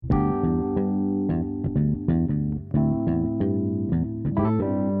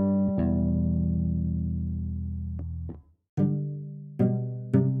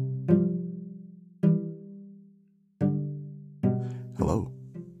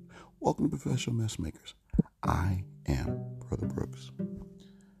Welcome to Professional Mess Makers. I am Brother Brooks.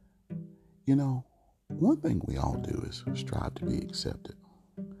 You know, one thing we all do is strive to be accepted.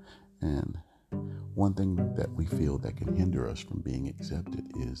 And one thing that we feel that can hinder us from being accepted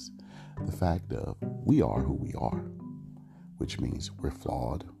is the fact of we are who we are, which means we're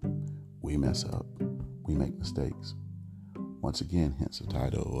flawed, we mess up, we make mistakes. Once again, hence the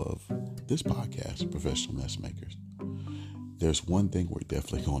title of this podcast, Professional Mess Makers. There's one thing we're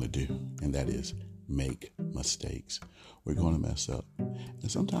definitely going to do, and that is make mistakes. We're going to mess up. And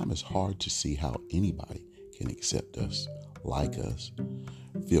sometimes it's hard to see how anybody can accept us, like us,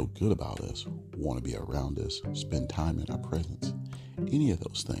 feel good about us, want to be around us, spend time in our presence, any of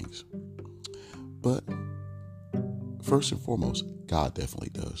those things. But first and foremost, God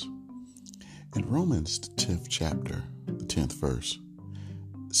definitely does. In Romans, the 10th chapter, the 10th verse,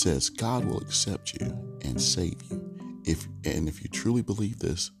 says God will accept you and save you. If you truly believe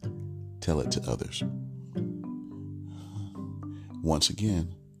this, tell it to others. Once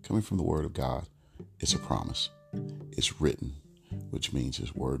again, coming from the Word of God, it's a promise. It's written, which means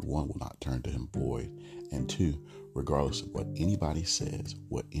His Word, one, will not turn to Him void, and two, regardless of what anybody says,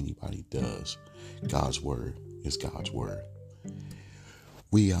 what anybody does, God's Word is God's Word.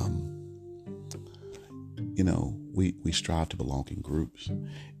 We strive to belong in groups.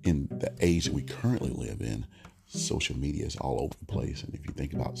 In the age that we currently live in, social media is all over the place. And if you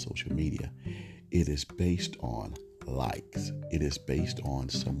think about social media, it is based on likes. It is based on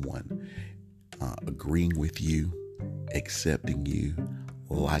someone agreeing with you, accepting you,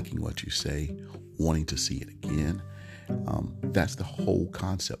 liking what you say, wanting to see it again. That's the whole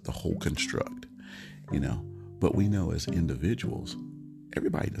concept, the whole construct, But we know as individuals,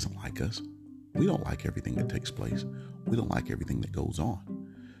 everybody doesn't like us. We don't like everything that takes place. We don't like everything that goes on.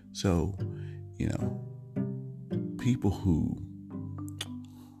 So, people who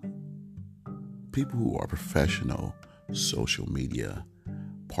are professional social media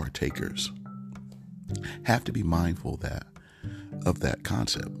partakers have to be mindful of that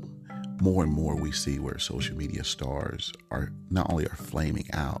concept. More and more we see where social media stars are not only are flaming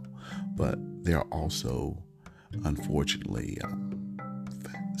out, but they are also, unfortunately,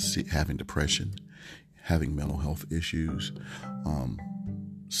 having depression, having mental health issues,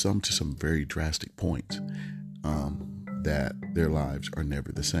 some very drastic points, that their lives are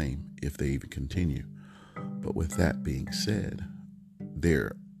never the same if they even continue. But with that being said,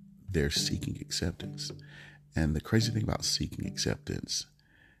 they're seeking acceptance. And the crazy thing about seeking acceptance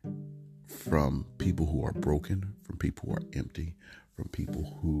from people who are broken, from people who are empty, from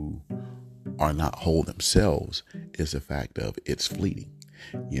people who are not whole themselves, is the fact of it's fleeting.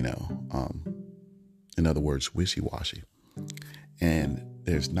 In other words, wishy-washy. And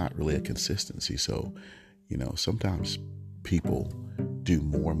there's not really a consistency. So, sometimes people do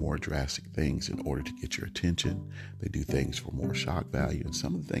more and more drastic things in order to get your attention. They do things for more shock value. And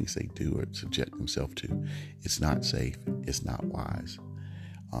some of the things they do or subject themselves to, it's not safe. It's not wise.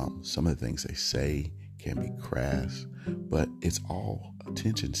 Some of the things they say can be crass, but it's all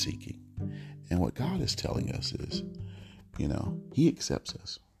attention seeking. And what God is telling us is, He accepts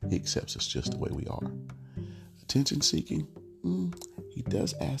us. He accepts us just the way we are. Attention seeking, He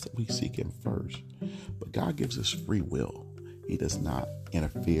does ask that we seek Him first, but God gives us free will. He does not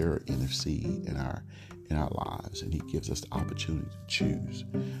interfere or intercede in our lives, and He gives us the opportunity to choose.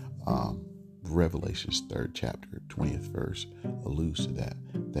 Revelations 3rd chapter, 20th verse alludes to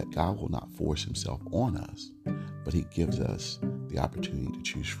that God will not force Himself on us, but He gives us the opportunity to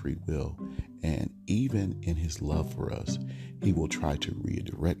choose free will. And even in His love for us, He will try to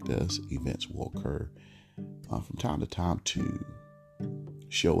redirect us. Events will occur from time to time to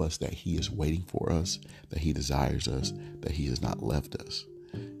show us that He is waiting for us, that He desires us, that He has not left us.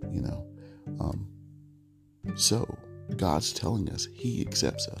 So God's telling us He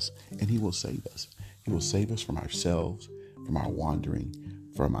accepts us and He will save us. He will save us from ourselves, from our wandering,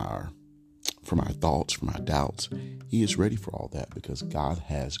 from our thoughts, from our doubts. He is ready for all that because God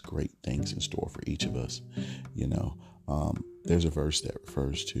has great things in store for each of us. There's a verse that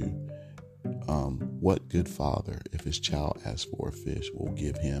refers to what good father, if his child asks for a fish, will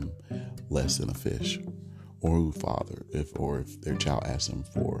give him less than a fish? Or who father, if their child asks them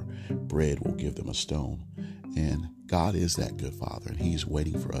for bread, will give them a stone? And God is that good father, and He's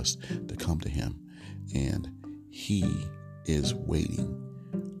waiting for us to come to Him. And He is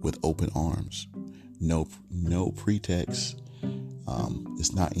waiting with open arms. No pretext.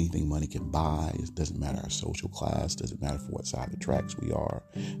 It's not anything money can buy. It doesn't matter our social class. Doesn't matter for what side of the tracks we are.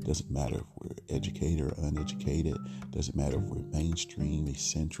 Doesn't matter if we're educated or uneducated. Doesn't matter if we're mainstream,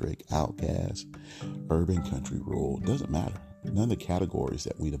 eccentric, outcast, urban, country, rural. Doesn't matter. None of the categories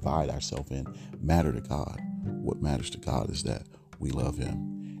that we divide ourselves in matter to God. What matters to God is that we love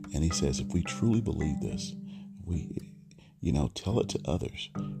him. And he says, if we truly believe this, we, tell it to others,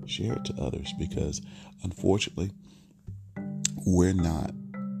 share it to others, because unfortunately, we're not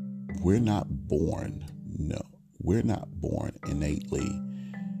born, no, we're not born innately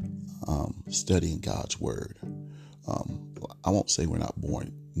studying God's word. I won't say we're not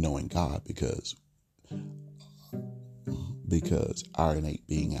born knowing God, because our innate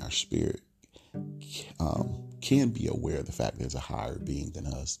being, our spirit, can be aware of the fact there's a higher being than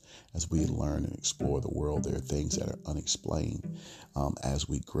us. As we learn and explore the world, there are things that are unexplained as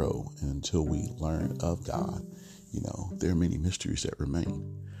we grow. And until we learn of God, there are many mysteries that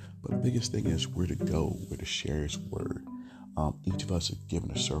remain. But the biggest thing is where to go, where to share his word. Each of us is given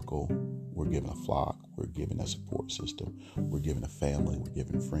a circle. We're given a flock. We're given a support system. We're given a family. We're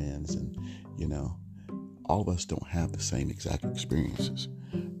given friends. And, all of us don't have the same exact experiences.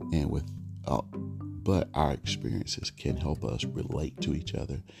 But our experiences can help us relate to each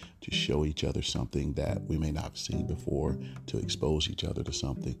other, to show each other something that we may not have seen before, to expose each other to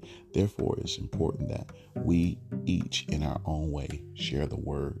something. Therefore, it's important that we each, in our own way, share the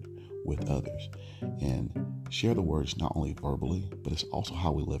word with others. And share the words not only verbally, but it's also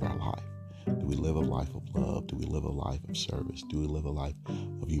how we live our life. Do we live a life of love? Do we live a life of service? Do we live a life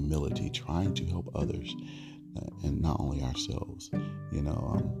of humility, trying to help others and not only ourselves?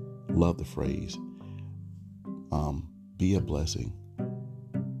 Love the phrase, be a blessing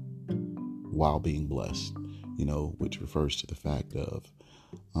while being blessed, which refers to the fact of,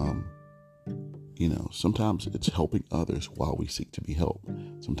 sometimes it's helping others while we seek to be helped.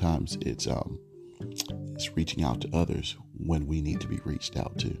 Sometimes it's reaching out to others when we need to be reached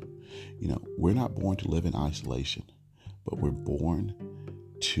out to. We're not born to live in isolation, but we're born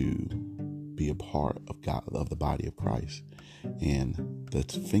to be a part of God, of the body of Christ. And the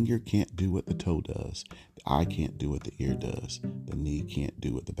finger can't do what the toe does. The eye can't do what the ear does. The knee can't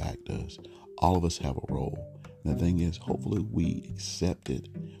do what the back does. All of us have a role. And the thing is, hopefully we accept it.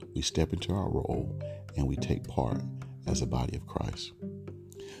 We step into our role and we take part as a body of Christ.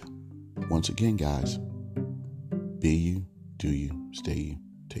 Once again, guys, be you, do you, stay you,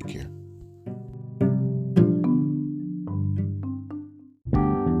 take care.